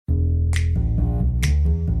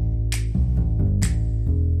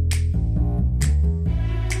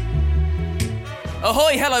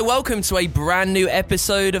Ahoy, hello, welcome to a brand new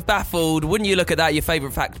episode of Baffled. Wouldn't you look at that, your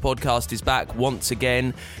favourite fact podcast is back once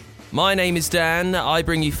again. My name is Dan. I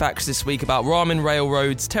bring you facts this week about ramen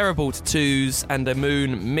railroads, terrible tattoos, and a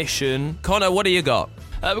moon mission. Connor, what do you got?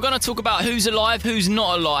 We're going to talk about who's alive, who's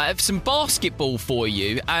not alive, some basketball for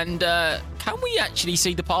you, and can we actually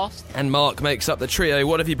see the past? And Mark makes up the trio.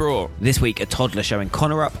 What have you brought? This week, a toddler showing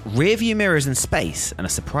Connor up rear-view mirrors in space and a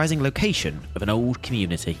surprising location of an old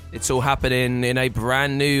community. It's all happening in a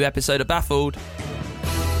brand new episode of Baffled.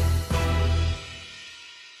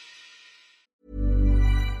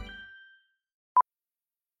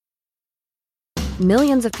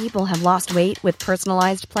 Millions of people have lost weight with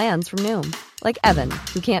personalized plans from Noom. Like Evan,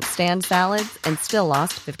 who can't stand salads and still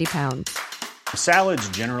lost 50 pounds. Salads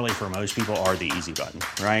generally for most people are the easy button,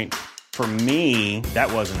 right? For me, that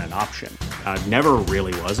wasn't an option. I never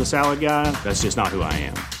really was a salad guy. That's just not who I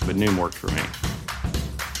am. But Noom worked for me.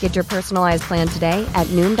 Get your personalized plan today at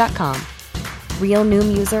Noom.com. Real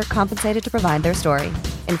Noom user compensated to provide their story.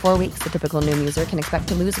 In 4 weeks, the typical Noom user can expect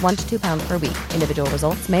to lose 1 to 2 pounds per week. Individual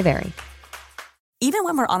results may vary. Even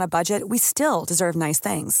when we're on a budget, we still deserve nice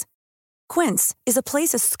things. Quince is a place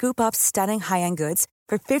to scoop up stunning high-end goods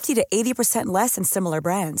for 50 to 80% less than similar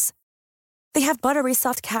brands. They have buttery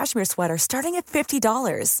soft cashmere sweaters starting at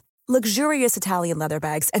 $50, luxurious Italian leather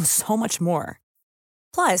bags, and so much more.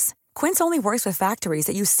 Plus, Quince only works with factories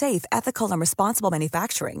that use safe, ethical, and responsible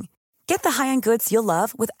manufacturing. Get the high-end goods you'll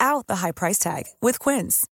love without the high price tag with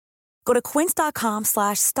Quince. Go to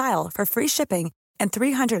quince.com/style for free shipping and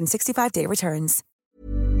 365-day returns.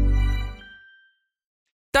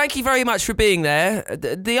 Thank you very much for being there.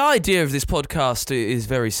 The idea of this podcast is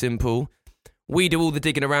very simple. We do all the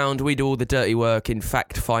digging around, we do all the dirty work in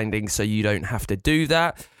fact-finding, so you don't have to do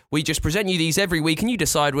that. We just present you these every week, and you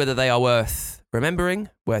decide whether they are worth remembering,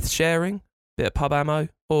 worth sharing, bit of pub ammo,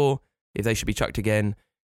 or if they should be chucked again.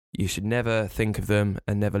 You should never think of them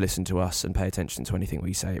and never listen to us and pay attention to anything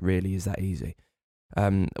we say. It really is that easy.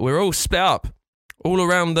 We're all split up all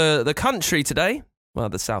around the country today, well,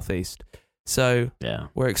 the southeast. So yeah,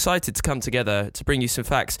 we're excited to come together to bring you some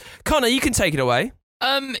facts. Connor, you can take it away.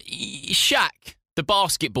 Shaq, the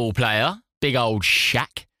basketball player, big old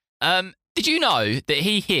Shaq. Did you know that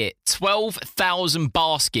he hit 12,000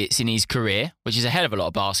 baskets in his career, which is a hell of a lot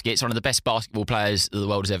of baskets, one of the best basketball players that the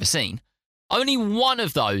world has ever seen? Only one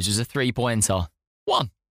of those was a three-pointer. One.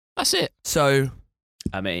 That's it. So,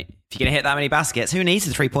 I mean, if you're going to hit that many baskets, who needs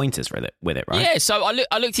the three-pointers with it, right? Yeah, so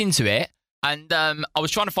I looked into it. And I was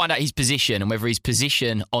trying to find out his position and whether his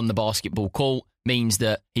position on the basketball court means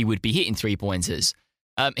that he would be hitting three-pointers.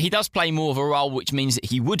 He does play more of a role, which means that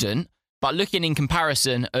he wouldn't. But looking in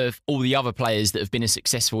comparison of all the other players that have been as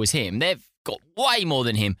successful as him, they've got way more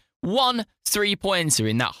than him. One three-pointer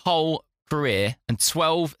in that whole career and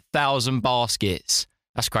 12,000 baskets.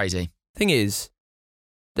 That's crazy. Thing is,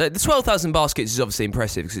 the 12,000 baskets is obviously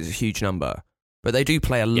impressive because it's a huge number. But they do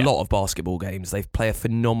play a lot of basketball games. They play a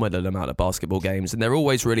phenomenal amount of basketball games, and they're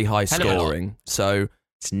always really high scoring. So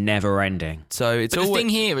it's never ending. So it's the thing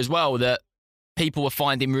here as well that people were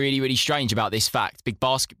finding really, really strange about this fact, big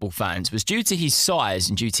basketball fans, was due to his size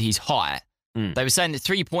and due to his height. They were saying that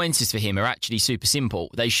three-pointers for him are actually super simple.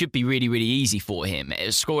 They should be really, really easy for him.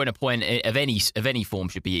 Scoring a point of any form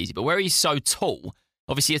should be easy. But where he's so tall,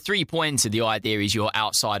 obviously a three-pointer, the idea is you're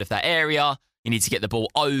outside of that area. You need to get the ball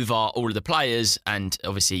over all of the players and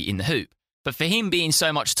obviously in the hoop. But for him being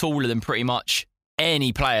so much taller than pretty much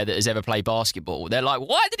any player that has ever played basketball, they're like,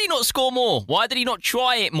 why did he not score more? Why did he not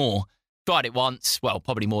try it more? Tried it once, well,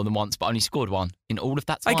 probably more than once, but only scored one in all of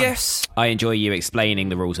that time. I guess. I enjoy you explaining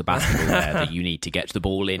the rules of basketball there, that you need to get the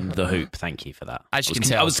ball in the hoop. Thank you for that. As you can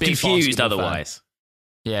tell, I was confused otherwise.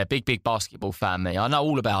 Fan. Yeah, big basketball fan, me. I know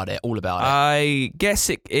all about it, I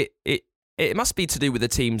guess it must be to do with the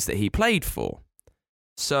teams that he played for.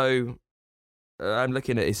 So, I'm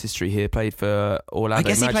looking at his history here. Played for Orlando I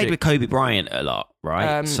guess Magic. He played with Kobe Bryant a lot,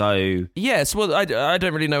 right? Yes, well, I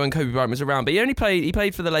don't really know when Kobe Bryant was around, but he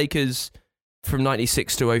played for the Lakers from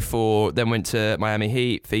 96 to 04, then went to Miami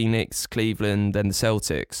Heat, Phoenix, Cleveland, then the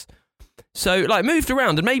Celtics. So, moved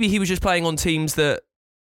around, and maybe he was just playing on teams that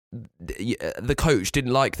the coach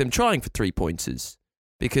didn't like them trying for three-pointers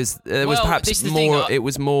because there was perhaps more. It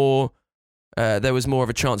was more. There was more of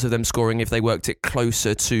a chance of them scoring if they worked it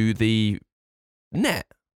closer to the net.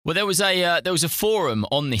 Well, there was a forum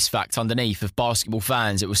on this fact underneath of basketball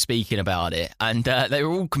fans that were speaking about it, and they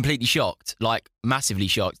were all completely shocked, massively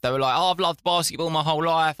shocked. They were like, "Oh, I've loved basketball my whole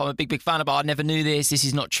life. I'm a big fan of it. I never knew this. This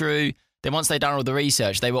is not true." Then once they'd done all the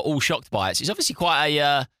research, they were all shocked by it. So it's obviously quite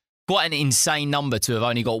an insane number to have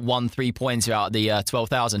only got one three-pointer out of the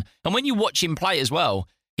 12,000. And when you watch him play as well,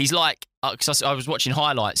 He's like, because I was watching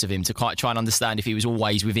highlights of him to try and understand if he was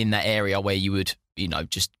always within that area where you would,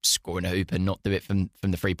 just score in a hoop and not do it from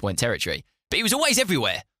the 3-point territory. But he was always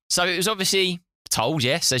everywhere. So it was obviously told,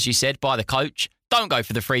 yes, as you said, by the coach, don't go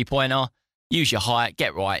for the 3-pointer, use your height,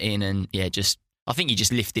 get right in, and I think he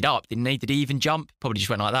just lifted up, didn't he? Did he even jump? Probably just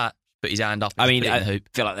went like that, put his hand up. I mean, I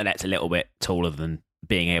feel like the net's a little bit taller than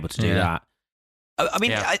being able to do that. I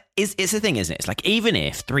mean, it's the thing, isn't it? It's like, even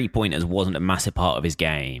if 3-pointers wasn't a massive part of his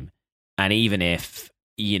game, and even if,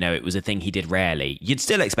 it was a thing he did rarely, you'd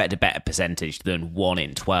still expect a better percentage than 1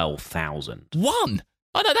 in 12,000. 1?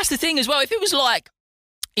 I know, that's the thing as well. If it was like,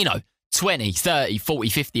 20, 30, 40,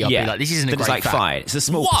 50, I'd be like, this isn't a great fact. Fine. It's a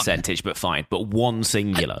small percentage, but fine. But 1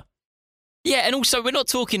 singular. Yeah, and also, we're not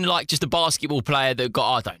talking like just a basketball player that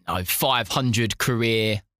got, 500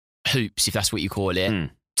 career hoops, if that's what you call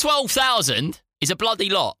it. 12,000 is a bloody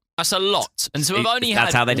lot. That's a lot. And so we've only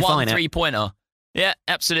had one 3-pointer. Yeah,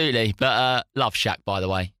 absolutely. But love Shaq, by the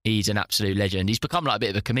way. He's an absolute legend. He's become like a bit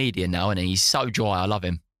of a comedian now, and he's so dry. I love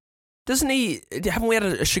him. Haven't we had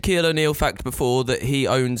a Shaquille O'Neal fact before that he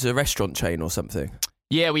owns a restaurant chain or something?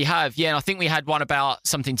 Yeah, we have. Yeah, and I think we had one about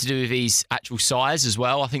something to do with his actual size as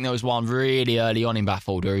well. I think there was one really early on in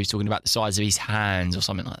Baffled where he was talking about the size of his hands or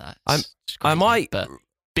something like that.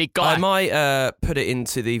 Big guy. I might put it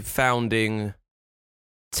into the founding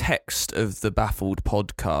text of the Baffled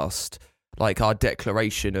podcast, like our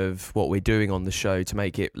declaration of what we're doing on the show, to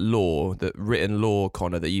make it law, that written law,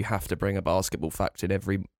 Connor, that you have to bring a basketball fact in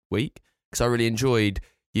every week. Because I really enjoyed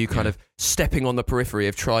you kind of stepping on the periphery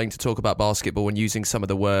of trying to talk about basketball and using some of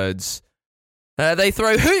the words. They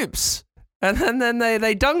throw hoops, and then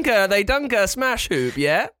they dunk a smash hoop,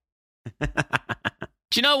 yeah? Do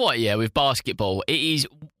you know what, with basketball, it is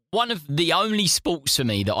one of the only sports for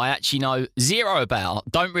me that I actually know zero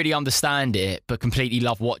about, don't really understand it, but completely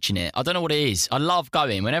love watching it. I don't know what it is. I love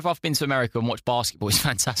going. Whenever I've been to America and watched basketball, it's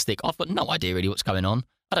fantastic. I've got no idea really what's going on.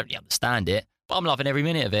 I don't really understand it, but I'm loving every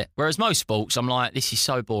minute of it. Whereas most sports, I'm like, this is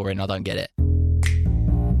so boring, I don't get it.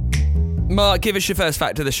 Mark, give us your first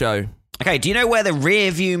fact of the show. Okay, do you know where the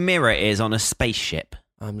rear view mirror is on a spaceship?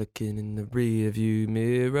 I'm looking in the rear view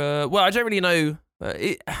mirror. Well, I don't really know.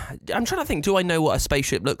 I'm trying to think. Do I know what a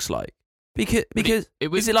spaceship looks like? Because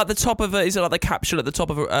is it like the top of is it like the capsule at the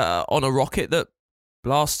top of on a rocket that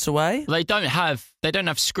blasts away? They don't have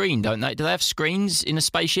screen, don't they? Do they have screens in a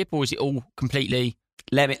spaceship, or is it all completely?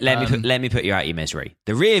 Let me put you out of your misery.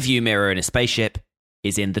 The rear view mirror in a spaceship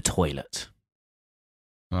is in the toilet.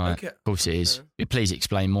 Right, okay. Of course it is. Please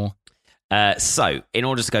explain more. So, in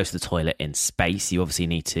order to go to the toilet in space, you obviously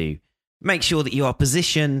need to make sure that you are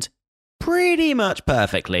positioned pretty much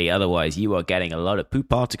perfectly. Otherwise, you are getting a lot of poop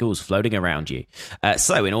particles floating around you.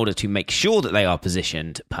 So, in order to make sure that they are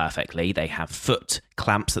positioned perfectly, they have foot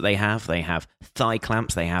clamps that they have thigh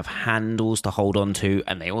clamps, they have handles to hold on to,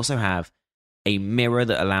 and they also have a mirror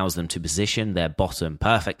that allows them to position their bottom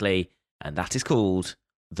perfectly, and that is called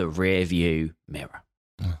the rear view mirror.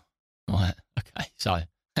 Right. Okay. So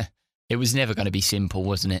it was never going to be simple,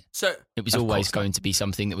 wasn't it? So it was always going to be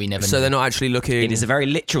something that we never. So knew. They're not actually looking. It is a very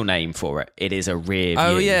literal name for it. It is a rear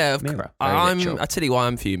view mirror. I tell you why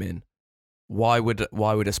I'm fuming. Why would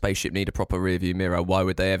a spaceship need a proper rear view mirror? Why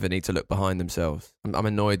would they ever need to look behind themselves? I'm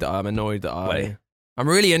annoyed that I'm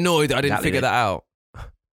really annoyed that I didn't figure that out.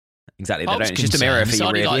 Exactly, they don't. It's just a mirror for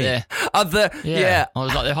your rear view. I was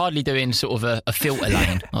like, they're hardly doing sort of a filter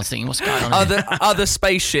lane. I was thinking, what's going on? Other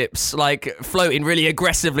spaceships like floating really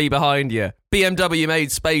aggressively behind you. BMW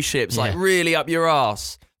made spaceships like really up your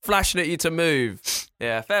ass, flashing at you to move.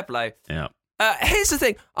 Yeah, fair play. Yeah. Here's the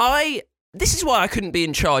thing. This is why I couldn't be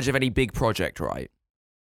in charge of any big project. Right?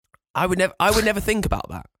 I would never think about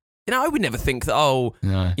that. I would never think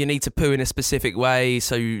that, you need to poo in a specific way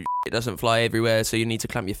so it doesn't fly everywhere, so you need to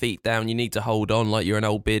clamp your feet down, you need to hold on like you're an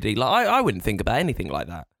old biddy. Like, I wouldn't think about anything like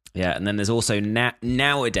that. Yeah, and then there's also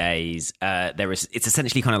nowadays, it's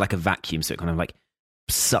essentially kind of like a vacuum, so it kind of like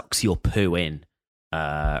sucks your poo in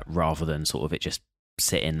rather than sort of it just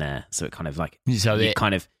sit in there. So it kind of like, you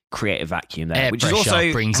kind of create a vacuum there, which is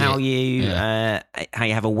also how you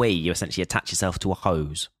have a wee. You essentially attach yourself to a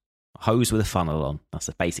hose with a funnel on. That's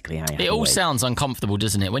basically how you have it all sounds uncomfortable,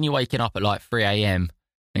 doesn't it? When you're waking up at like 3 a.m.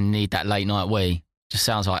 and you need that late night wee, just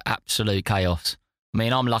sounds like absolute chaos. I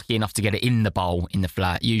mean, I'm lucky enough to get it in the bowl in the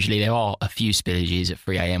flat. Usually there are a few spillages at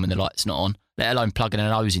 3 a.m. when the light's not on, let alone plugging a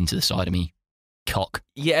nose into the side of me cock.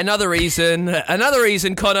 Yeah, another reason,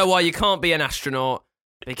 Connor, why you can't be an astronaut,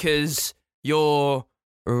 because your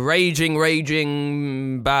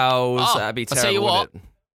raging bowels, that'd be terrible. I'll tell you what.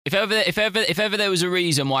 If ever there was a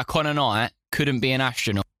reason why Connor Knight couldn't be an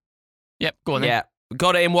astronaut. Yep, go on then. Yeah,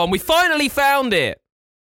 got it in one. We finally found it.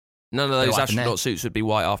 None of those What happened astronaut suits would be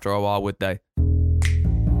white after a while, would they?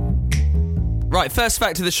 Right, first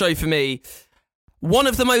fact of the show for me. One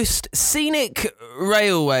of the most scenic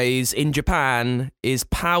railways in Japan is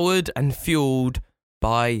powered and fueled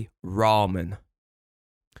by ramen.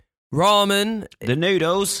 Ramen. The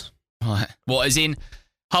noodles. Right. What, as in...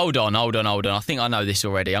 Hold on. I think I know this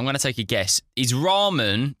already. I'm going to take a guess. Is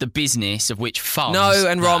ramen the business of which funds? No,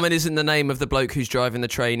 and ramen isn't the name of the bloke who's driving the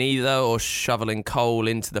train either, or shoveling coal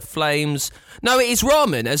into the flames. No, it is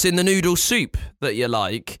ramen, as in the noodle soup that you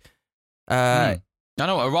like. I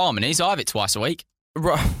know what a ramen is. I have it twice a week.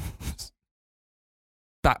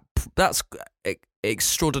 That's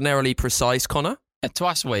extraordinarily precise, Connor. Yeah,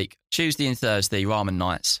 twice a week. Tuesday and Thursday, ramen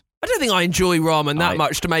nights. I don't think I enjoy ramen that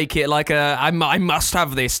much to make it like I must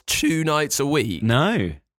have this 2 nights a week.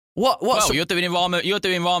 No. Well, you're doing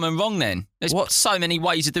ramen wrong then. There's so many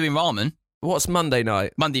ways of doing ramen. What's Monday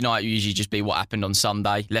night? Monday night usually just be what happened on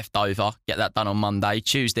Sunday, left over, get that done on Monday.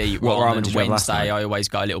 Tuesday, What ramen did ramen. you have last Wednesday, night? I always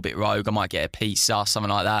go a little bit rogue. I might get a pizza,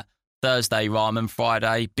 something like that. Thursday, ramen.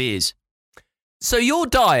 Friday, beers. So your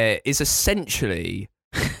diet is essentially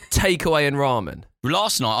takeaway and ramen.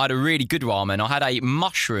 Last night, I had a really good ramen. I had a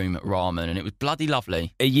mushroom ramen, and it was bloody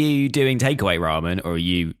lovely. Are you doing takeaway ramen or are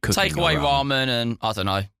you cooking Takeaway your ramen and, I don't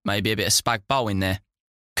know, maybe a bit of spag bowl in there.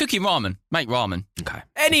 Cooking ramen. Make ramen. Okay.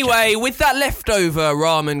 Anyway, with that leftover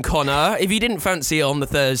ramen, Connor, if you didn't fancy it on the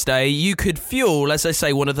Thursday, you could fuel, as I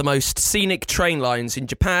say, one of the most scenic train lines in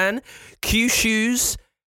Japan, Kyushu's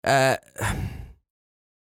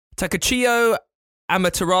Takachiyo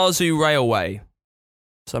Amaterasu Railway.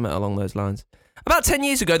 Something along those lines. About 10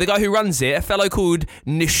 years ago, the guy who runs it, a fellow called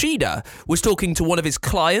Nishida, was talking to one of his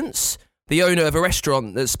clients, the owner of a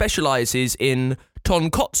restaurant that specialises in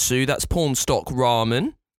tonkotsu, that's pawn stock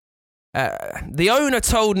ramen. The owner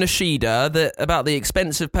told Nishida that about the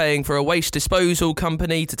expense of paying for a waste disposal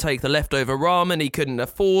company to take the leftover ramen. He couldn't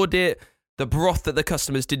afford it, the broth that the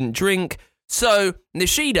customers didn't drink. So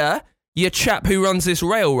Nishida, your chap who runs this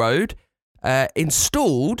railroad,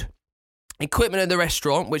 installed equipment in the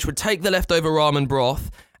restaurant which would take the leftover ramen broth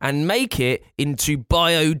and make it into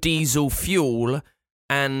biodiesel fuel.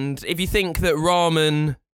 And if you think that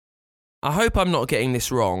ramen... I hope I'm not getting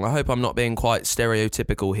this wrong. I hope I'm not being quite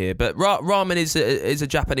stereotypical here. But ramen is a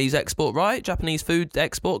Japanese export, right? Japanese food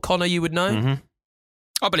export. Connor, you would know? Mm-hmm.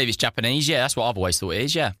 I believe it's Japanese. Yeah, that's what I've always thought it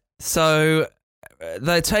is, yeah. So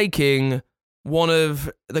they're taking one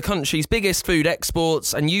of the country's biggest food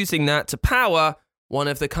exports and using that to power one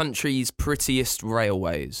of the country's prettiest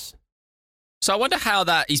railways. So I wonder how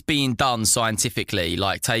that is being done scientifically,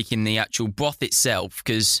 like taking the actual broth itself,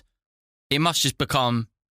 because it must just become...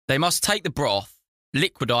 They must take the broth,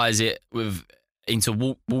 liquidize it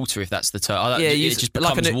into water, if that's the term. Yeah, it just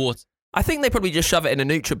becomes water. I think they probably just shove it in a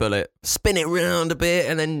NutriBullet, spin it round a bit,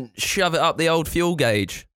 and then shove it up the old fuel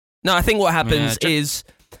gauge. No, I think what happens is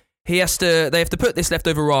they have to put this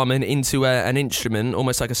leftover ramen into an instrument,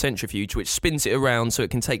 almost like a centrifuge, which spins it around so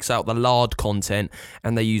it can take out the lard content,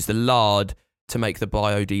 and they use the lard to make the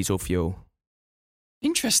biodiesel fuel.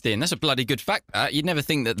 Interesting. That's a bloody good fact, that. You'd never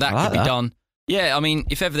think that I like could be that. done. Yeah, I mean,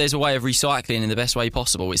 if ever there's a way of recycling in the best way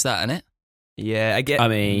possible, it's that, isn't it? Yeah, I get. I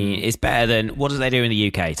mean, it's better than... What do they do in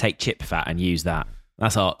the UK? Take chip fat and use that.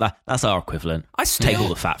 That's our equivalent. Take all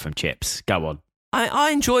the fat from chips. Go on.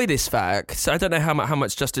 I enjoy this fact. So I don't know how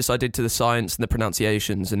much justice I did to the science and the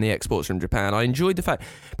pronunciations and the exports from Japan. I enjoyed the fact.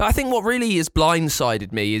 But I think what really has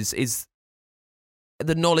blindsided me is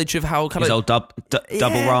the knowledge of how kind His of... old double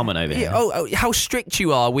ramen over here. Oh, how strict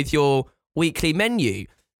you are with your weekly menu.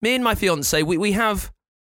 Me and my fiance, we have...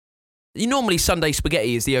 Normally Sunday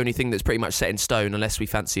spaghetti is the only thing that's pretty much set in stone unless we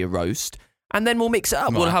fancy a roast. And then we'll mix it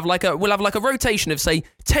up. Right. We'll have like a rotation of, say,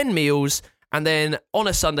 10 meals, and then on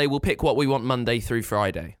a Sunday we'll pick what we want Monday through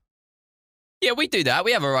Friday. Yeah, we do that.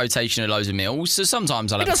 We have a rotation of loads of meals. So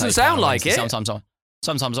sometimes I'll have It doesn't a takeaway sound on like Wednesday, it.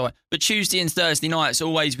 Sometimes I won't. But Tuesday and Thursday nights,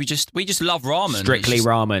 always we just love ramen. Strictly It's just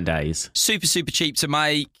ramen days. super, super cheap to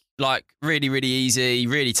make, like really, really easy,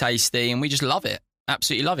 really tasty, and we just love it.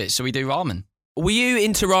 Absolutely love it. So we do ramen. Were you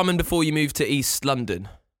into ramen before you moved to East London?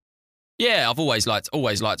 Yeah, I've always liked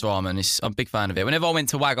ramen. I'm a big fan of it. Whenever I went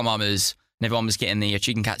to Wagamama's and everyone was getting the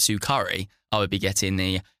chicken katsu curry, I would be getting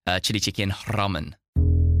the chili chicken ramen.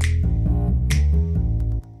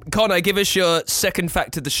 Connor, give us your second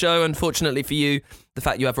fact of the show. Unfortunately for you, the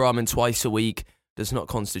fact you have ramen twice a week does not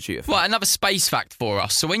constitute a fact. Right, another space fact for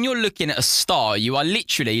us. So when you're looking at a star, you are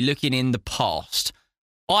literally looking in the past.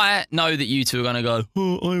 I know that you two are going to go,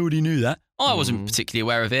 oh, I already knew that. I wasn't particularly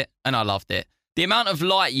aware of it, and I loved it. The amount of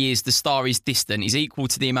light years the star is distant is equal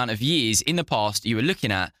to the amount of years in the past you were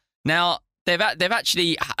looking at. Now, they've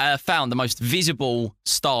actually found the most visible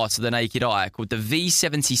star to the naked eye called the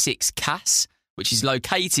V76 Cass, which is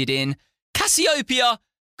located in Cassiopeia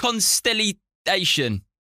constellation.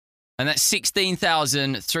 And that's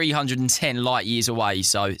 16,310 light years away.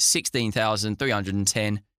 So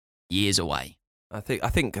 16,310 years away. I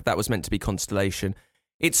think that was meant to be constellation.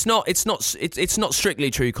 It's not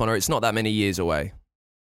strictly true, Connor. It's not that many years away.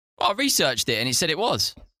 Well, I researched it and it said it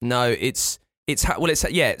was. No, so it's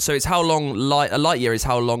how long a light year is.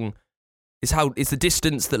 How long is the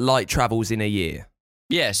distance that light travels in a year.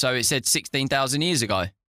 Yeah, so it said 16,000 years ago.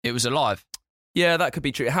 It was alive. Yeah, that could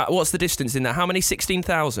be true. What's the distance in that? How many?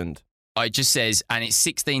 16,000? It just says, and it's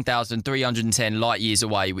 16,310 light years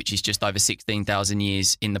away, which is just over 16,000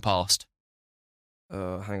 years in the past.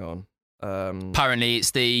 Hang on. Apparently,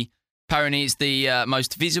 it's the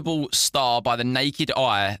most visible star by the naked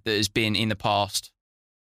eye that has been in the past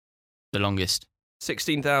the longest.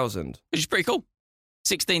 16,000. Which is pretty cool.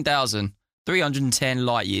 16,310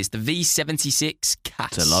 light years. The V76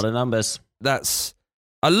 Cass. It's a lot of numbers. That's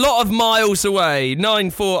a lot of miles away.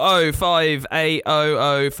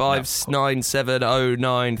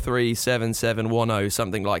 940-580-59709377710,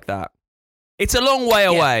 something like that. It's a long way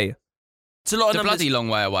away. It's a lot of numbers. Bloody long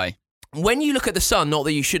way away. When you look at the sun, not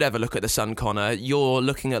that you should ever look at the sun, Connor, you're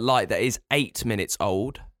looking at light that is 8 minutes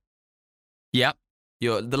old. Yep.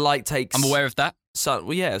 The light takes... I'm aware of that.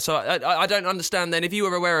 Well, yeah, so I don't understand then. If you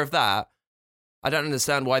were aware of that, I don't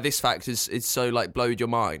understand why this fact is so, blowed your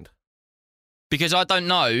mind. Because I don't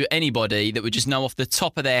know anybody that would just know off the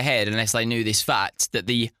top of their head, unless they knew this fact, that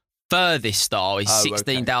the furthest star is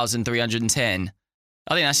 16,310.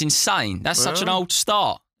 I think that's insane. That's such an old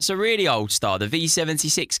star. It's a really old star. The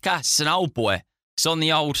V76 Cass. It's an old boy. It's on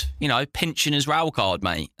the old, pensioner's rail card,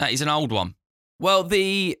 mate. That is an old one. Well,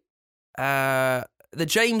 the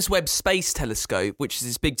James Webb Space Telescope, which is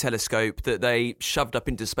this big telescope that they shoved up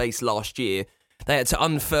into space last year, they had to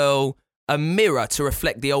unfurl a mirror to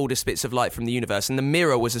reflect the oldest bits of light from the universe, and the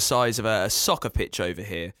mirror was the size of a soccer pitch over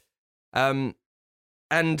here. And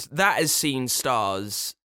that has seen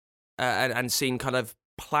stars and seen kind of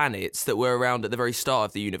planets that were around at the very start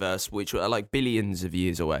of the universe, which were like billions of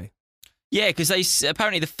years away. Yeah, because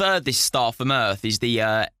apparently the furthest star from Earth is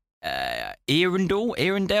the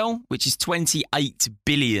Earendel, which is 28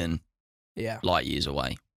 billion light years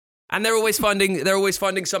away. And they're always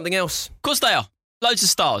finding something else. Of course they are. Loads of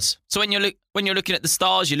stars. So when you're looking at the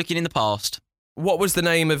stars, you're looking in the past. What was the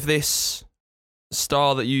name of this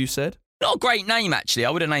star that you said? Not a great name, actually.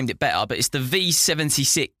 I would have named it better, but it's the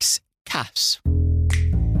V76 Cass.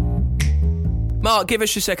 Mark, give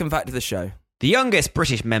us your second fact of the show. The youngest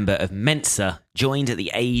British member of Mensa joined at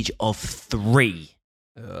the age of 3.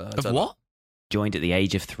 Of what? Joined at the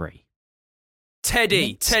age of 3.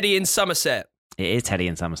 Teddy in Somerset. It is Teddy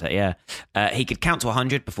in Somerset, yeah. He could count to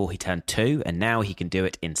 100 before he turned 2, and now he can do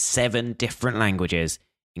it in 7 different languages,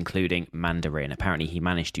 including Mandarin. Apparently, he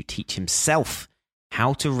managed to teach himself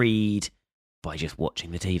how to read by just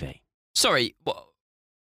watching the TV. Sorry, what?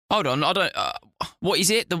 Hold on, I don't. What is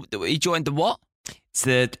it? He joined the what?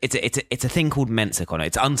 It's a thing called Mensa, Connor.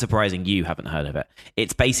 It's unsurprising you haven't heard of it.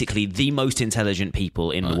 It's basically the most intelligent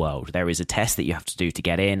people in the world. There is a test that you have to do to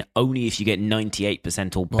get in. Only if you get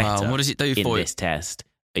 98% or better. What does it do for you? This test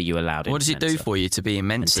are you allowed in. What does it do for you to be in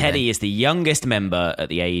Mensa? And Teddy is the youngest member at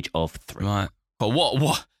the age of 3. Right.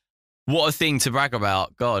 Well, what a thing to brag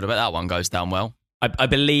about. God, I bet that one goes down well. I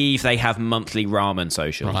believe they have monthly ramen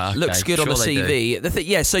social. Right, okay. Looks good on the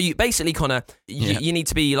CV. So you basically, Connor, you need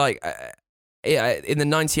to be like in the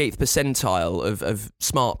 98th percentile of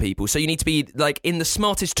smart people. So you need to be like in the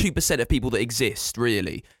smartest 2% of people that exist,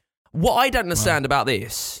 really. What I don't understand about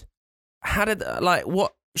this,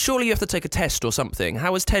 surely you have to take a test or something.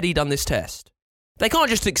 How has Teddy done this test? They can't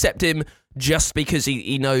just accept him just because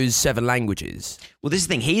he knows 7 languages. Well, this is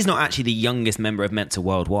the thing. He's not actually the youngest member of Mensa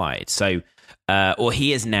worldwide. So, or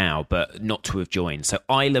he is now, but not to have joined. So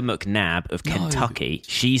Isla McNabb of Kentucky,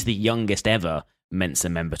 she's the youngest ever Mensa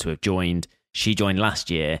member to have joined. She joined last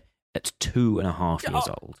year at 2.5 years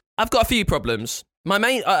old. I've got a few problems.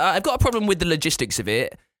 I've got a problem with the logistics of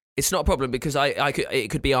it. It's not a problem because it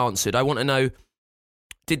could be answered. I want to know,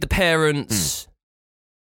 did the parents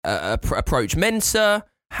approach Mensa?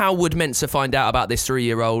 How would Mensa find out about this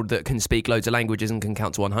 3-year-old that can speak loads of languages and can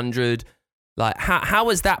count to 100? Like, how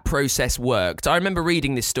has that process worked? I remember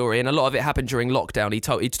reading this story, and a lot of it happened during lockdown. He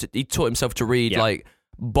taught himself to read like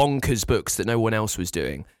bonkers books that no one else was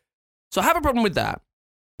doing. So I have a problem with that.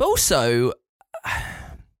 But also,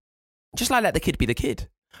 just let the kid be the kid.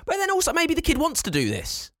 But then also, maybe the kid wants to do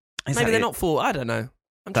this. Exactly. Maybe they're not for, I don't know.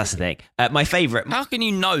 That's the thing. My favourite How can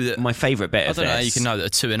you know that? bit I of don't know how you this. can know that a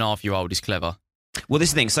 2.5-year-old is clever. Well, this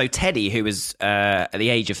is the thing. So Teddy, who was at the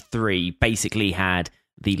age of 3, basically had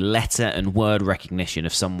the letter and word recognition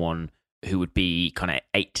of someone who would be kind of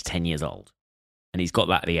 8 to 10 years old. And he's got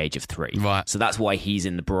that at the age of 3. Right. So that's why he's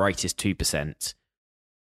in the brightest 2%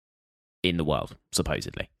 in the world,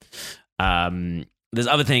 supposedly. There's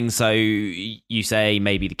other things. So you say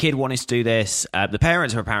maybe the kid wanted to do this. The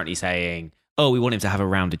parents are apparently saying, oh, we want him to have a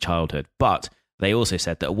rounded childhood. But they also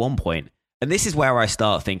said that at one point, and this is where I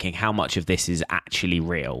start thinking how much of this is actually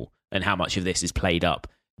real and how much of this is played up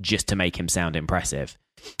just to make him sound impressive.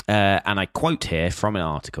 And I quote here from an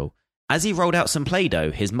article. As he rolled out some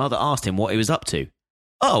Play-Doh, his mother asked him what he was up to.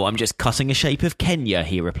 Oh, I'm just cutting a shape of Kenya,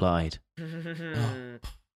 he replied.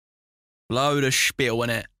 Load of spiel in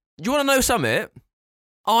it. Do you want to know something?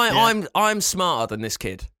 I'm smarter than this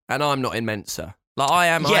kid, and I'm not in Mensa. Like I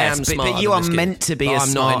am smarter. But you than are this kid, meant to be but as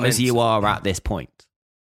I'm not in smart as you Mensa. are at this point.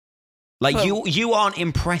 Like Well- you aren't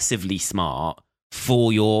impressively smart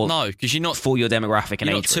for your No, because you're not. for your demographic and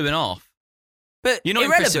You're not age group. 2.5. But You're not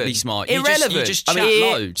irrelevant. impressively smart. You Irrelevant. just chat I mean,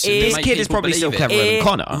 loads. and this make kid is people probably still believe it. cleverer than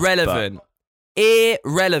Connor. Irrelevant.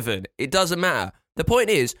 Irrelevant. It doesn't matter. The point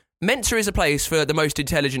is, Mensa is a place for the most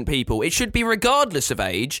intelligent people. It should be regardless of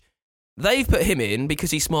age. They've put him in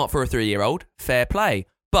because he's smart for a 3-year-old. Fair play.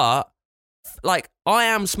 But, like, I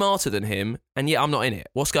am smarter than him, and yet I'm not in it.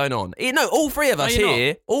 What's going on? No, all three of us you're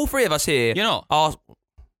here. All three of us here. You're not. Are,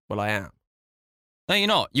 well, I am. No, you're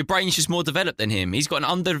not. Your brain's just more developed than him. He's got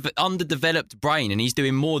an underdeveloped brain, and he's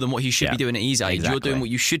doing more than what he should be doing at his age. Exactly. You're doing what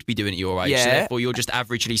you should be doing at your age. Yeah. So therefore, you're just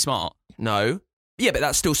averagely smart. No. Yeah, but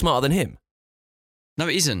that's still smarter than him. No,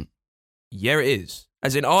 it isn't. Yeah, it is.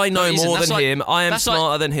 As in, I know it isn't. more That's than like- him. I am that's like-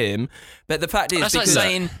 smarter than him. But the fact is, That's like because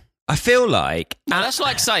saying. I feel like No, that's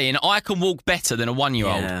like saying I can walk better than a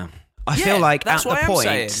 1-year-old. Yeah. I Yeah, feel like that's at what the I am point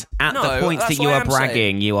saying. at No, the point that's that you what I are am saying.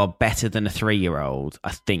 bragging you are better than a 3-year-old,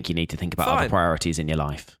 I think you need to think about other Fine. priorities in your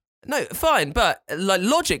life. no, fine, but like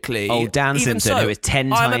logically, Old Dan even Simpson, so, who is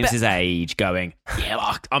 10 I'm a times bit- his age, going,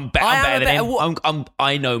 yeah, I'm better I am a than him. better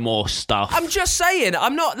I know more stuff. I'm just saying.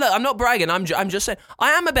 I'm not bragging. I'm just saying.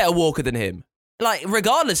 I am a better walker than him. Like,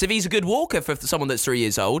 regardless if he's a good walker for someone that's 3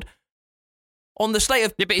 years old. On the state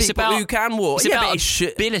of Yeah, but it's people about- who can walk, it's yeah, about but it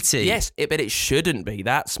should. ability. Yes, but it shouldn't be.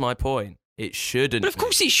 That's my point. It shouldn't. But of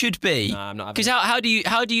course it should be. No, I'm not having Because it.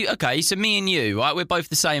 how do you? Okay, so me and you, right? We're both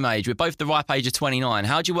the same age. We're both the ripe age of 29.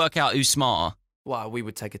 How do you work out who's smarter? Well, we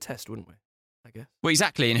would take a test, wouldn't we? I guess. Well,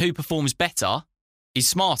 exactly. And who performs better is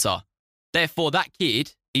smarter. Therefore, that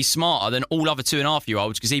kid is smarter than all other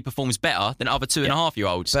 2.5-year-olds because he performs better than other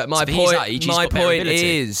 2.5-year-olds. But my So for his point, age, he's my got better point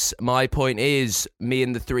ability. my point is, me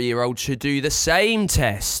and the 3-year-old should do the same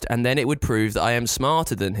test, and then it would prove that I am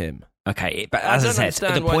smarter than him. Okay, but I as I don't said,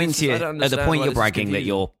 understand at the why point this is- I don't at the understand point why you're this is bragging that confusing.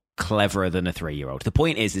 you're cleverer than a 3-year-old. The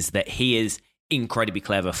point is that he is incredibly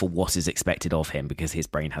clever for what is expected of him because his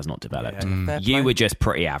brain has not developed. Fair You play. were just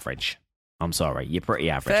pretty average. I'm sorry, you're pretty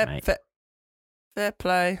average, mate. Fair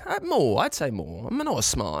play. More, I'd say more. I'm not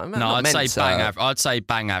smart. I'm No, not I'd say Mensa. bang average. I'd say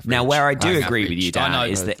bang average. Now, where I do Bang agree with you, average. I Dan,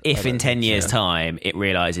 know. is that I if in don't 10 think years' so. time it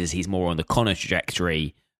realises he's more on the Connor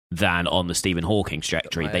trajectory than on the Stephen Hawking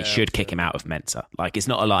trajectory, they should kick him out of Mensa. Like, it's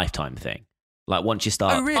not a lifetime thing. Like, once you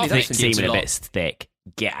start Oh, really? That's seeming interesting. a bit thick,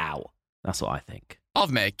 get out. That's what I think.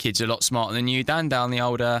 I've met kids a lot smarter than you, Dan, down the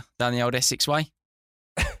old Essex way.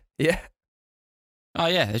 Yeah. Oh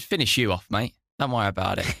yeah, they'd finish you off, mate. Don't worry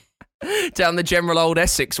about it. Down the general old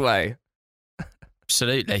Essex way.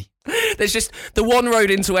 Absolutely. There's just the one road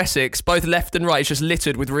into Essex, both left and right, is just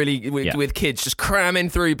littered with Yeah. with kids just cramming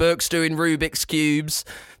through books, doing Rubik's cubes,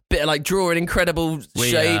 bit of like drawing incredible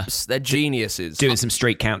shapes. They're geniuses. Doing some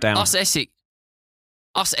street countdown. Us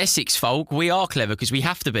Essex folk, we are clever because we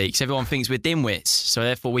have to be, because everyone thinks we're dimwits, so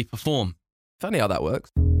therefore we perform. Funny how that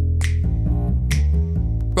works.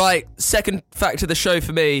 Right, second fact of the show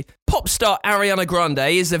for me. Pop star Ariana Grande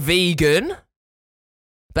is a vegan,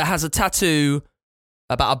 but has a tattoo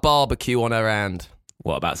about a barbecue on her hand.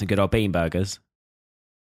 What about some good old bean burgers?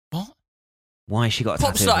 What? Why has she got a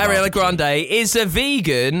Pop tattoo star of a Ariana barbecue? Grande is a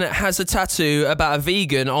vegan, has a tattoo about a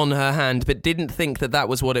vegan on her hand, but didn't think that that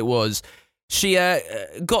was what it was. She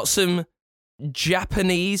got some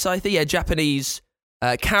Japanese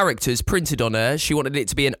characters printed on her. She wanted it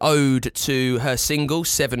to be an ode to her single,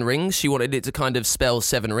 Seven Rings. She wanted it to kind of spell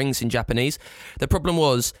seven rings in Japanese. The problem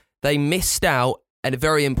was they missed out a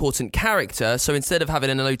very important character, so instead of having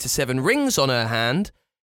an ode to seven rings on her hand,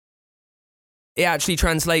 it actually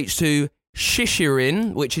translates to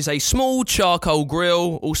shishirin, which is a small charcoal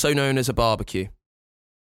grill, also known as a barbecue.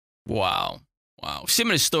 Wow. Wow.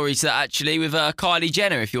 Similar story to that, actually, with Kylie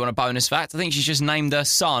Jenner, if you want a bonus fact. I think she's just named her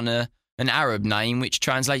son an Arab name, which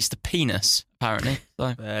translates to penis, apparently.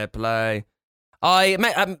 So. Fair play.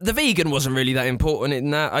 The vegan wasn't really that important in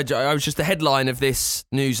that. I was just the headline of this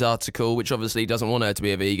news article, which obviously doesn't want her to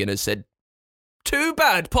be a vegan, has said, too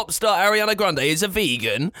bad pop star Ariana Grande is a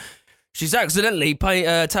vegan. She's accidentally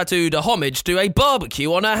tattooed a homage to a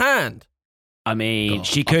barbecue on her hand. I mean, God,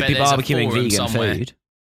 she could be barbecuing vegan somewhere. food.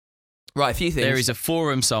 Right, a few things. There is a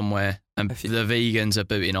forum somewhere, and the vegans are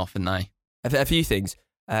booting off, aren't they? A few things.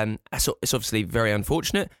 It's obviously very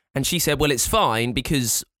unfortunate. And she said, well, it's fine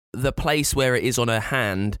because the place where it is on her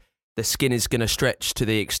hand, the skin is going to stretch to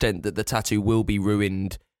the extent that the tattoo will be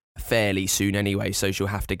ruined fairly soon anyway, so she'll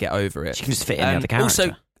have to get over it. She can just fit in the other character.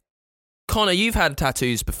 Also, Connor, you've had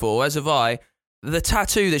tattoos before, as have I. The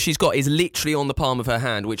tattoo that she's got is literally on the palm of her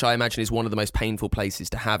hand, which I imagine is one of the most painful places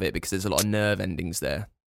to have it because there's a lot of nerve endings there.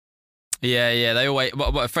 Yeah. They always.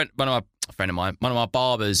 One of my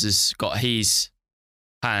barbers has got his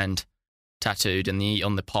hand tattooed on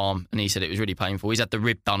the palm, and he said it was really painful. He's had the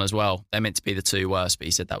rib done as well. They're meant to be the two worst, but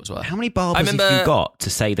he said that was worse. How many barbers have you got to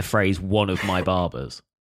say the phrase "one of my barbers"?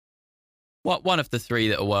 One of the three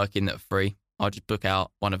that are working that are free. I'll just book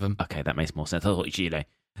out one of them. Okay, that makes more sense. I thought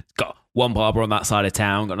got one barber on that side of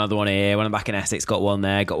town, got another one here, one back in Essex, got one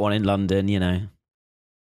there, got one in London. They're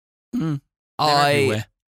everywhere.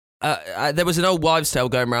 There was an old wives' tale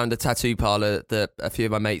going around a tattoo parlour that a few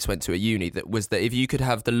of my mates went to at uni that was that if you could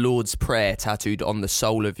have the Lord's Prayer tattooed on the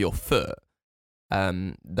sole of your foot,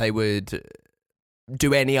 they would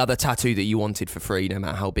do any other tattoo that you wanted for free, no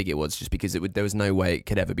matter how big it was, just because there was no way it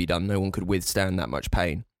could ever be done. No one could withstand that much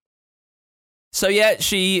pain. So yeah,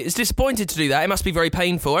 she is disappointed to do that. It must be very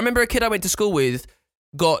painful. I remember a kid I went to school with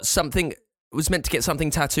was meant to get something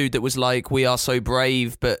tattooed that was like, "We are so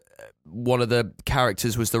brave," but one of the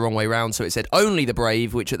characters was the wrong way round, so it said "Only the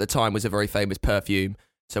brave," which at the time was a very famous perfume.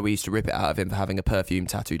 So we used to rip it out of him for having a perfume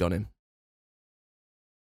tattooed on him.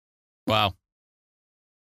 Wow.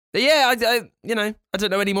 But yeah, I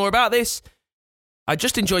don't know any more about this. I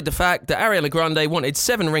just enjoyed the fact that Ariana Grande wanted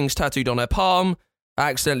 7 rings tattooed on her palm. I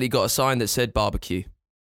accidentally got a sign that said barbecue.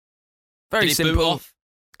 Very Did it simple. boot off?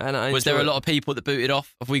 And was there a lot of people that booted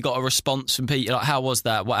off? Have we got a response from people? Like, how was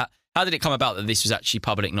that? How did it come about that this was actually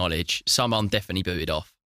public knowledge? Someone definitely booted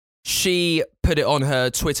off. She put it on her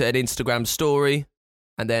Twitter and Instagram story.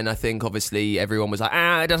 And then I think, obviously, everyone was like,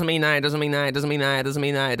 it doesn't mean that, it doesn't mean that, it doesn't mean that, it doesn't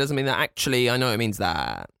mean that, it doesn't mean that. Actually, I know it means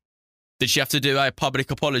that. Did she have to do a public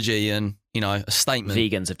apology and, a statement?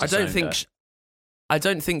 Vegans have disowned I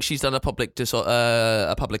don't think she's done a public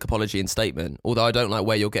apology and statement, although I don't like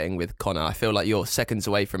where you're getting with Connor. I feel like you're seconds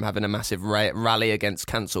away from having a massive rally against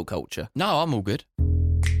cancel culture. No, I'm all good.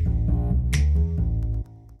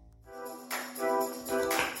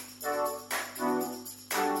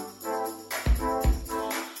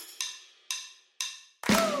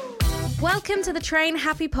 Welcome to the Train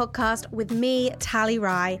Happy podcast with me, Tally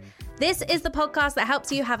Rye. This is the podcast that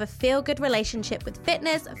helps you have a feel-good relationship with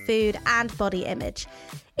fitness, food, and body image.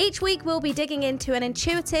 Each week, we'll be digging into an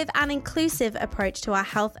intuitive and inclusive approach to our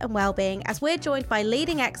health and well-being as we're joined by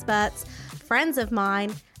leading experts, friends of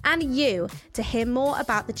mine, and you to hear more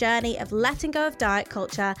about the journey of letting go of diet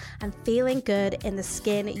culture and feeling good in the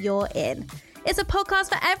skin you're in. It's a podcast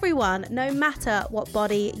for everyone, no matter what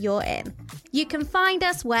body you're in. You can find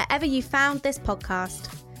us wherever you found this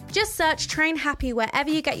podcast. Just search Train Happy wherever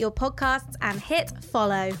you get your podcasts and hit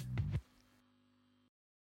follow.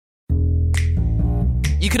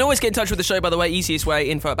 You can always get in touch with the show, by the way. Easiest way,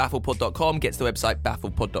 info@bafflepod.com. Get to the website,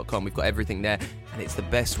 bafflepod.com. We've got everything there, and it's the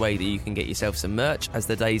best way that you can get yourself some merch as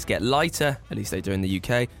the days get lighter, at least they do in the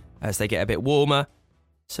UK, as they get a bit warmer.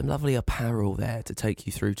 Some lovely apparel there to take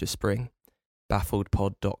you through to spring.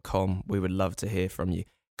 Baffledpod.com. We would love to hear from you.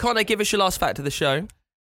 Connor, give us your last fact of the show.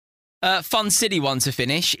 Fun silly one to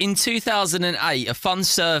finish. In 2008, a fun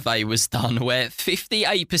survey was done where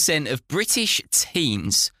 58% of British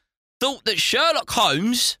teens thought that Sherlock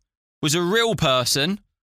Holmes was a real person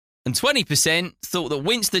and 20% thought that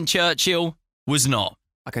Winston Churchill was not.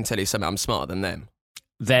 I can tell you something, I'm smarter than them.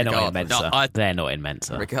 They're not in Mensa. They're not in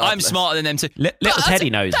Mensa. I'm smarter than them too. Little Teddy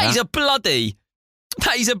knows that.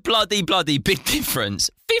 That is a bloody big difference.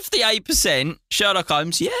 58% Sherlock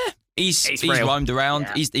Holmes, yeah. He's roamed around.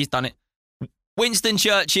 Yeah. He's done it. Winston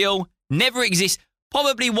Churchill never exists.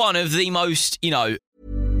 Probably one of the most,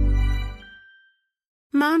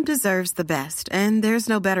 Mom deserves the best, and there's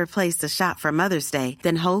no better place to shop for Mother's Day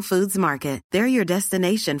than Whole Foods Market. They're your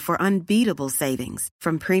destination for unbeatable savings,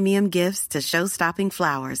 from premium gifts to show-stopping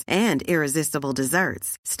flowers and irresistible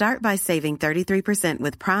desserts. Start by saving 33%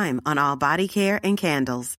 with Prime on all body care and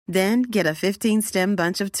candles. Then get a 15-stem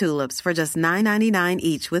bunch of tulips for just $9.99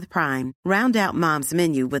 each with Prime. Round out Mom's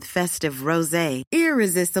menu with festive rosé,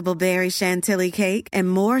 irresistible berry chantilly cake,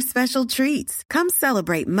 and more special treats. Come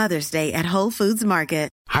celebrate Mother's Day at Whole Foods Market.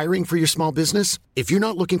 Hiring for your small business? If you're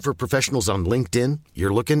not looking for professionals on LinkedIn,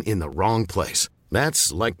 you're looking in the wrong place.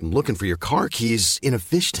 That's like looking for your car keys in a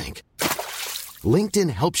fish tank. LinkedIn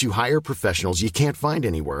helps you hire professionals you can't find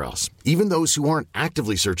anywhere else, even those who aren't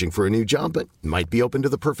actively searching for a new job but might be open to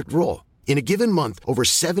the perfect role. In a given month, over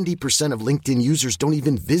 70% of LinkedIn users don't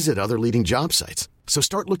even visit other leading job sites. So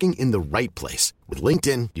start looking in the right place. With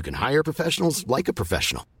LinkedIn, you can hire professionals like a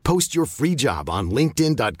professional. Post your free job on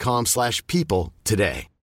linkedin.com/people today.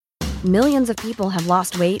 Millions of people have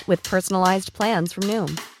lost weight with personalized plans from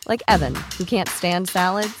Noom. Like Evan, who can't stand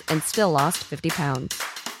salads and still lost 50 pounds.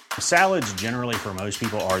 Salads generally for most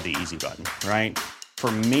people are the easy button, right?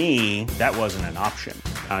 For me, that wasn't an option.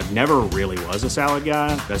 I never really was a salad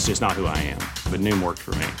guy. That's just not who I am. But Noom worked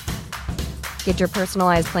for me. Get your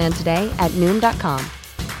personalized plan today at Noom.com.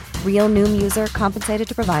 Real Noom user compensated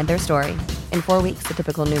to provide their story. In 4 weeks, the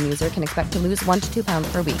typical Noom user can expect to lose 1 to 2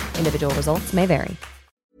 pounds per week. Individual results may vary.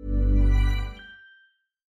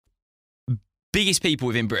 Biggest people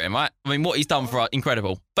within Britain, right? I mean, what he's done for us,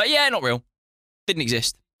 incredible. But yeah, not real. Didn't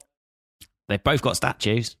exist. They've both got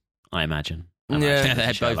statues, I imagine. Yeah,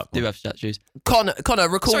 they both do have statues. Connor,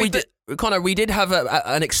 recall Sorry, we did have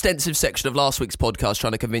an extensive section of last week's podcast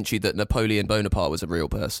trying to convince you that Napoleon Bonaparte was a real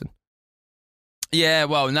person. Yeah,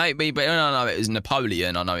 well, no, it was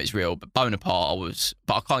Napoleon. I know it's real, but Bonaparte,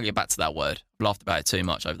 but I can't get back to that word. I've laughed about it too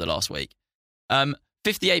much over the last week.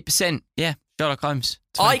 58%, yeah, Sherlock Holmes.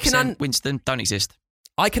 20%, Winston, don't exist.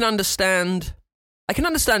 I can understand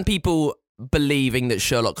people believing that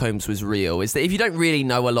Sherlock Holmes was real. Is that if you don't really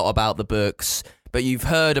know a lot about the books, but you've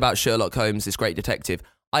heard about Sherlock Holmes, this great detective,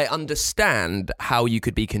 I understand how you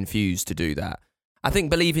could be confused to do that. I think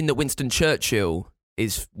believing that Winston Churchill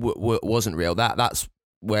wasn't real, that's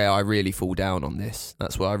where I really fall down on this.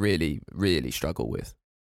 That's what I really, really struggle with.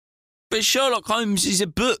 But Sherlock Holmes is a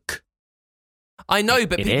book. I know,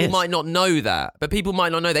 but people might not know that.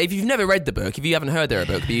 If you've never read the book, if you haven't heard their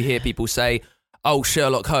book, but you hear people say, "Oh,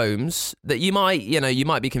 Sherlock Holmes," that you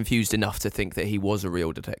might be confused enough to think that he was a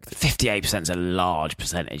real detective. 58% is a large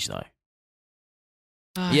percentage, though.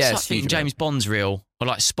 It's like thinking James Bond's real, or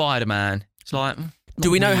like Spider-Man. It's like, do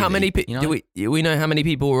we know how many people? Do we know how many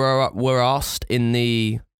people were asked in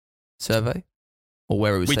the survey, or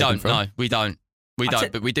where it was taken from? No, we don't.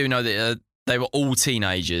 But we do know that they were all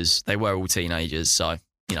teenagers. They were all teenagers. So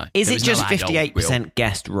is it just 58%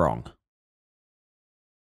 guessed wrong?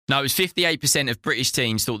 No, it was 58% of British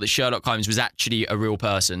teens thought that Sherlock Holmes was actually a real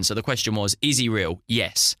person. So the question was, is he real?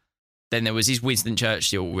 Yes. Then there was, is Winston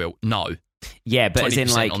Churchill real? No. Yeah, but as in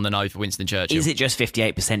like on the no for Winston Churchill. Is it just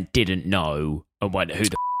 58% didn't know and went, who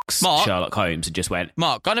the f***'s Sherlock Holmes, and just went,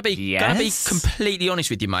 Mark, gonna be completely honest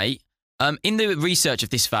with you, mate. In the research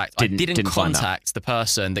of this fact, I didn't contact the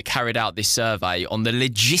person that carried out this survey on the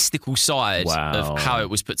logistical side of how it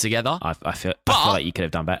was put together. I feel like you could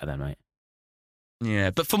have done better then, mate.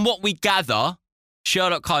 Yeah, but from what we gather,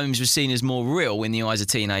 Sherlock Holmes was seen as more real in the eyes of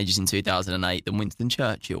teenagers in 2008 than Winston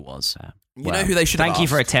Churchill was. You know who they should have Thank you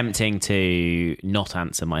for attempting to not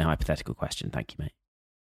answer my hypothetical question. Thank you, mate.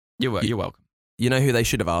 You're welcome. You know who they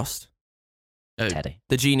should have asked? Teddy.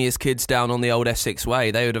 The genius kids down on the old Essex Way.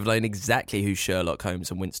 They would have known exactly who Sherlock Holmes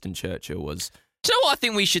and Winston Churchill was. Do you know what I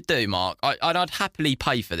think we should do, Mark? I'd happily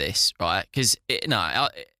pay for this, right? Because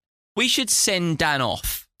we should send Dan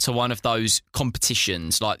off to one of those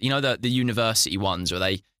competitions, like, the university ones where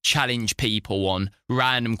they challenge people on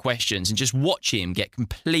random questions and just watch him get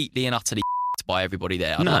completely and utterly by everybody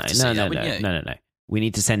there. I'd love to see that, wouldn't you? No. We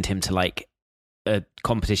need to send him to like a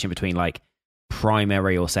competition between like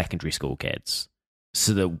primary or secondary school kids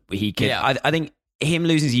so that he can... Yeah. I think him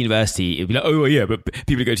losing his university, it'd be like, oh yeah, but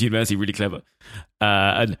people who go to university are really clever.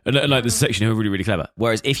 And like this section who are really, really clever.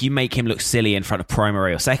 Whereas if you make him look silly in front of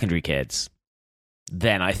primary or secondary kids,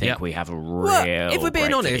 then I think we have a real... if we're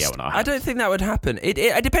being honest, I don't think that would happen.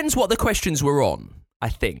 It depends what the questions were on, I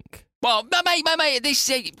think. Well, mate,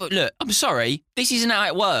 look, I'm sorry. This isn't how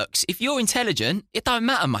it works. If you're intelligent, it don't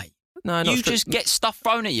matter, mate. No, you just get stuff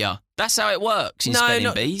thrown at you. That's how it works in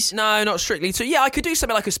spelling bees. No, not strictly. So yeah, I could do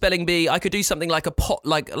something like a spelling bee. I could do something like a pot,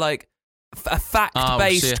 like a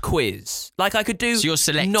fact-based quiz. Like I could do So you're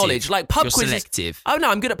selective. knowledge, like pub You're quizzes. selective. Oh no,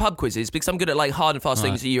 I'm good at pub quizzes because I'm good at like hard and fast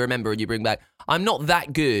things that you remember and you bring back. I'm not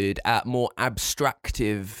that good at more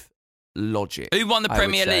abstractive logic. Who won the I would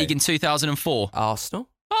Premier say. League in 2004? Arsenal.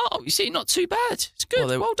 Oh, you see, not too bad. It's good.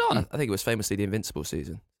 Well done. I think it was famously the Invincible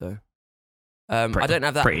season. So I don't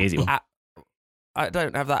have that. Pretty easy one. I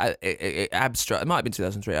don't have that abstract. It might have been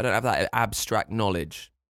 2003. I don't have that abstract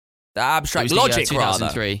knowledge. The abstract It was logic, the,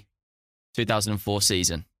 rather. 2004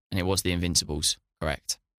 season, and it was the Invincibles.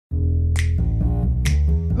 Correct.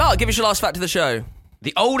 Mark, give us your last fact of the show.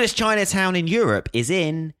 The oldest Chinatown in Europe is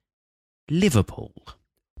in Liverpool.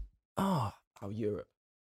 Oh, Europe.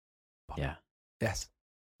 Yeah. Yes.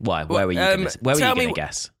 Why? Where were you going to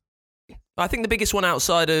guess? I think the biggest one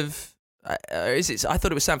outside of I thought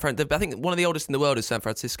it was San Francisco. I think one of the oldest in the world is San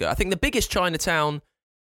Francisco. I think the biggest Chinatown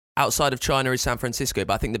outside of China is San Francisco,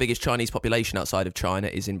 but I think the biggest Chinese population outside of China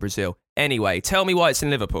is in Brazil. Anyway, tell me why it's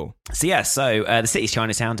in Liverpool. So the city's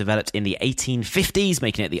Chinatown developed in the 1850s,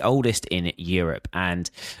 making it the oldest in Europe. And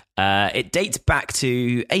it dates back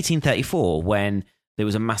to 1834 when there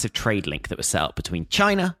was a massive trade link that was set up between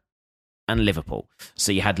China and Liverpool.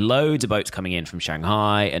 So you had loads of boats coming in from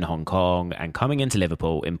Shanghai and Hong Kong and coming into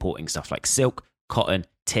Liverpool, importing stuff like silk, cotton,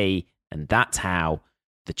 tea, and that's how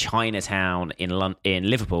the Chinatown in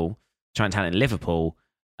Liverpool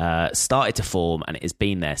started to form, and it has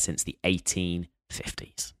been there since the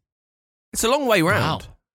 1850s. It's a long way round. Wow.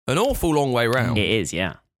 An awful long way round. It is,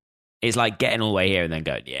 yeah. It's like getting all the way here and then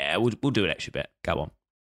going, yeah, we'll do an extra bit. Go on.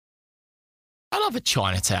 I love a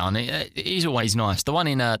Chinatown. It is always nice. The one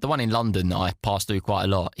in London that I pass through quite a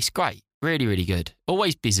lot. It's great. Really, really good.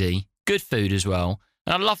 Always busy. Good food as well.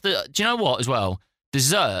 And I love do you know what as well?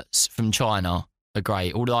 Desserts from China are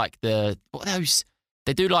great. All like they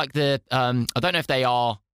do like I don't know if they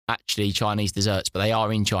are actually Chinese desserts, but they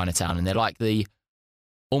are in Chinatown, and they're like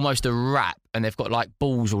almost a wrap, and they've got like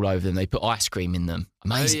balls all over them. They put ice cream in them.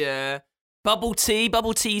 Amazing. Oh, yeah. Bubble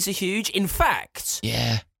teas are huge. In fact,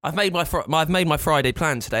 Yeah. I've made my Friday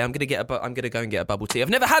plan today. I'm gonna go and get a bubble tea. I've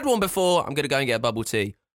never had one before. I'm gonna go and get a bubble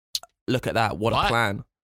tea. Look at that! What a plan!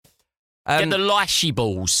 Get the lychee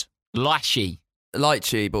balls. Lychee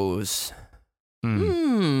balls.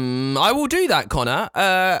 I will do that, Connor.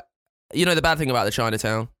 You know the bad thing about the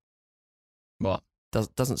Chinatown? What?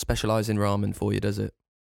 Doesn't specialise in ramen for you, does it?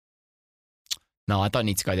 No, I don't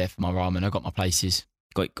need to go there for my ramen. I've got my places.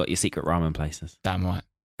 Got your secret ramen places. Damn right.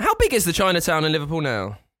 How big is the Chinatown in Liverpool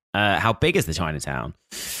now? How big is the Chinatown?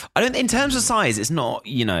 In terms of size, it's not,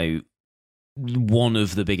 one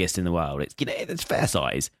of the biggest in the world. It's fair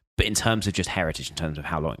size, but in terms of just heritage, in terms of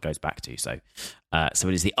how long it goes back to. So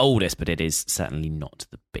it is the oldest, but it is certainly not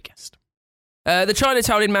the biggest. The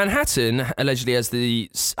Chinatown in Manhattan allegedly has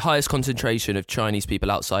the highest concentration of Chinese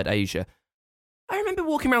people outside Asia. I remember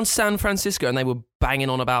walking around San Francisco and they were banging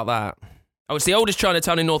on about that. Oh, it's the oldest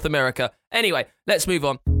Chinatown in North America. Anyway, let's move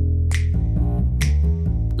on.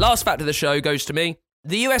 Last fact of the show goes to me.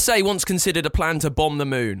 The USA once considered a plan to bomb the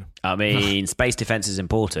moon. I mean, space defense is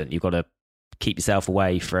important. You've got to keep yourself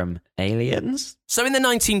away from aliens. So in the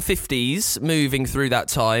 1950s, moving through that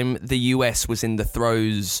time, the US was in the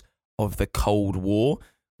throes of the Cold War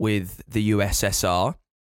with the USSR.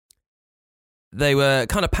 They were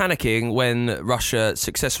kind of panicking when Russia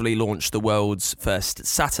successfully launched the world's first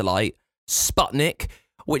satellite, Sputnik,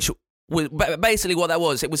 which was basically what that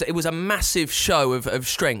was. It was a massive show of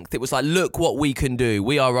strength. It was like, look what we can do.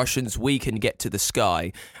 We are Russians. We can get to the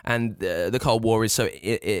sky. And the Cold War is so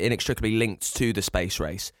inextricably linked to the space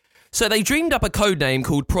race. So they dreamed up a code name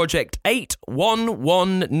called Project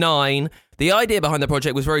 8119. The idea behind the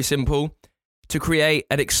project was very simple: to create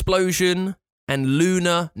an explosion and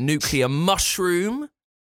lunar nuclear mushroom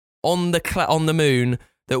on the moon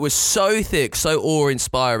that was so thick, so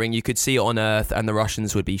awe-inspiring, you could see it on Earth and the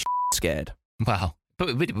Russians would be scared. Wow. But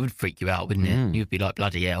it would freak you out, wouldn't it? You'd be like,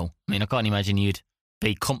 bloody hell. I mean, I can't imagine you'd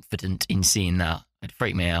be confident in seeing that. It'd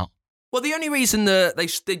freak me out. Well, the only reason that they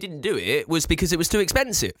didn't do it was because it was too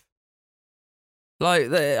expensive. Like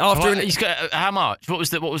how much? What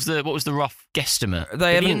was the rough guesstimate?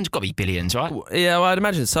 Billions? Got to be billions, right? Yeah, well, I'd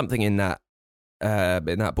imagine something in that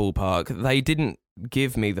ballpark. They didn't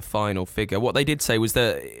give me the final figure. What they did say was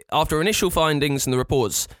that after initial findings and the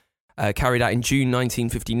reports carried out in June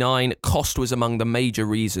 1959, cost was among the major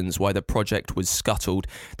reasons why the project was scuttled.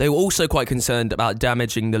 They were also quite concerned about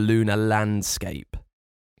damaging the lunar landscape.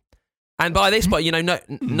 And by this point,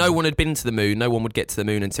 no one had been to the moon. No one would get to the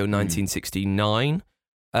moon until 1969.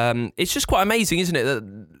 It's just quite amazing, isn't it,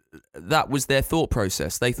 that was their thought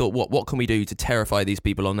process. They thought, what can we do to terrify these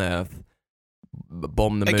people on Earth?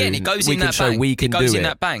 Bomb the moon. Again, it goes in that bank. We can do it. In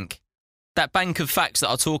that bank. that bank of facts that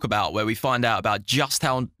I'll talk about where we find out about just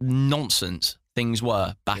how nonsense things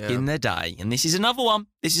were back in their day. And this is another one.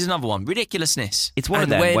 Ridiculousness. It's one of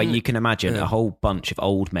them where you can imagine a whole bunch of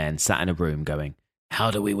old men sat in a room going,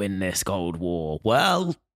 how do we win this Cold War?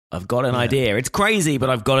 Well, I've got an idea. It's crazy, but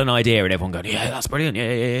I've got an idea. And everyone going, yeah, that's brilliant.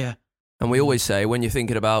 Yeah. And we always say, when you're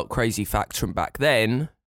thinking about crazy facts from back then,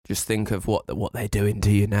 just think of what they're doing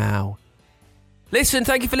to you now. Listen,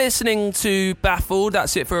 thank you for listening to Baffled.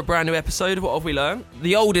 That's it for a brand new episode. What have we learned?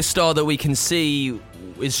 The oldest star that we can see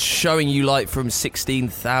is showing you light from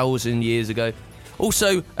 16,000 years ago.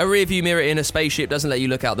 Also, a rearview mirror in a spaceship doesn't let you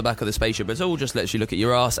look out the back of the spaceship at all, just lets you look at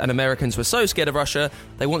your ass. And Americans were so scared of Russia,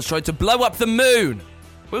 they once tried to blow up the moon.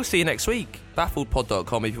 We'll see you next week.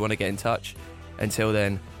 BaffledPod.com if you want to get in touch. Until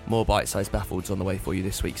then, more bite-sized Baffleds on the way for you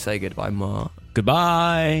this week. Say goodbye, Mark.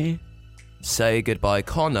 Goodbye. Say goodbye,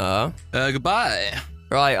 Connor. Goodbye.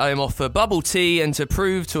 Right, I am off for bubble tea and to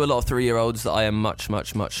prove to a lot of 3-year-olds that I am much,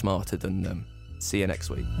 much, much smarter than them. See you next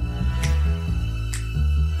week.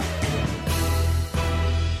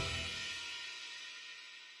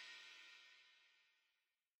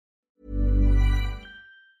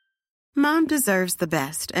 Mom deserves the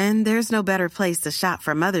best, and there's no better place to shop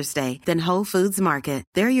for Mother's Day than Whole Foods Market.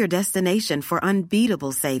 They're your destination for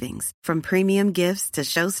unbeatable savings, from premium gifts to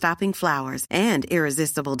show-stopping flowers and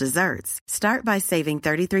irresistible desserts. Start by saving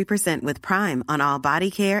 33% with Prime on all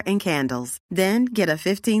body care and candles. Then get a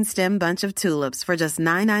 15-stem bunch of tulips for just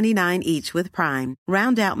 $9.99 each with Prime.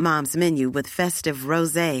 Round out Mom's menu with festive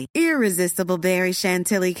rosé, irresistible berry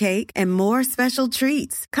chantilly cake, and more special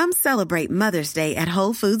treats. Come celebrate Mother's Day at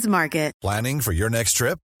Whole Foods Market. Planning for your next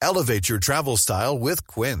trip? Elevate your travel style with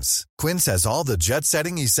Quince. Quince has all the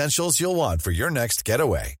jet-setting essentials you'll want for your next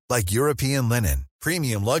getaway, like European linen,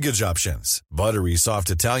 premium luggage options, buttery soft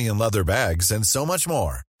Italian leather bags, and so much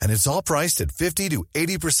more. And it's all priced at 50 to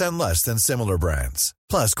 80% less than similar brands.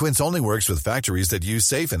 Plus, Quince only works with factories that use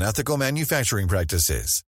safe and ethical manufacturing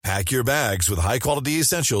practices. Pack your bags with high-quality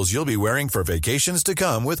essentials you'll be wearing for vacations to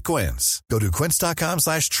come with Quince. Go to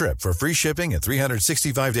quince.com/trip for free shipping and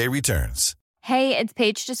 365-day returns. Hey, it's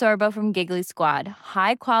Paige DeSorbo from Giggly Squad.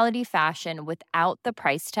 High quality fashion without the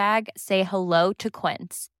price tag. Say hello to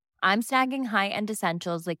Quince. I'm snagging high-end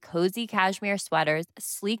essentials like cozy cashmere sweaters,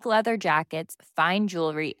 sleek leather jackets, fine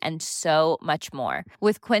jewelry, and so much more.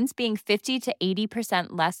 With Quince being 50 to 80%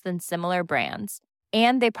 less than similar brands.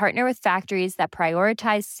 And they partner with factories that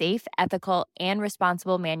prioritize safe, ethical, and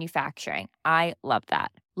responsible manufacturing. I love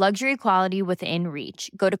that. Luxury quality within reach.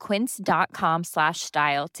 Go to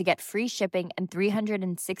quince.com/style to get free shipping and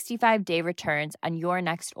 365-day returns on your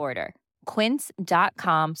next order.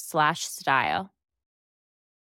 Quince.com/style.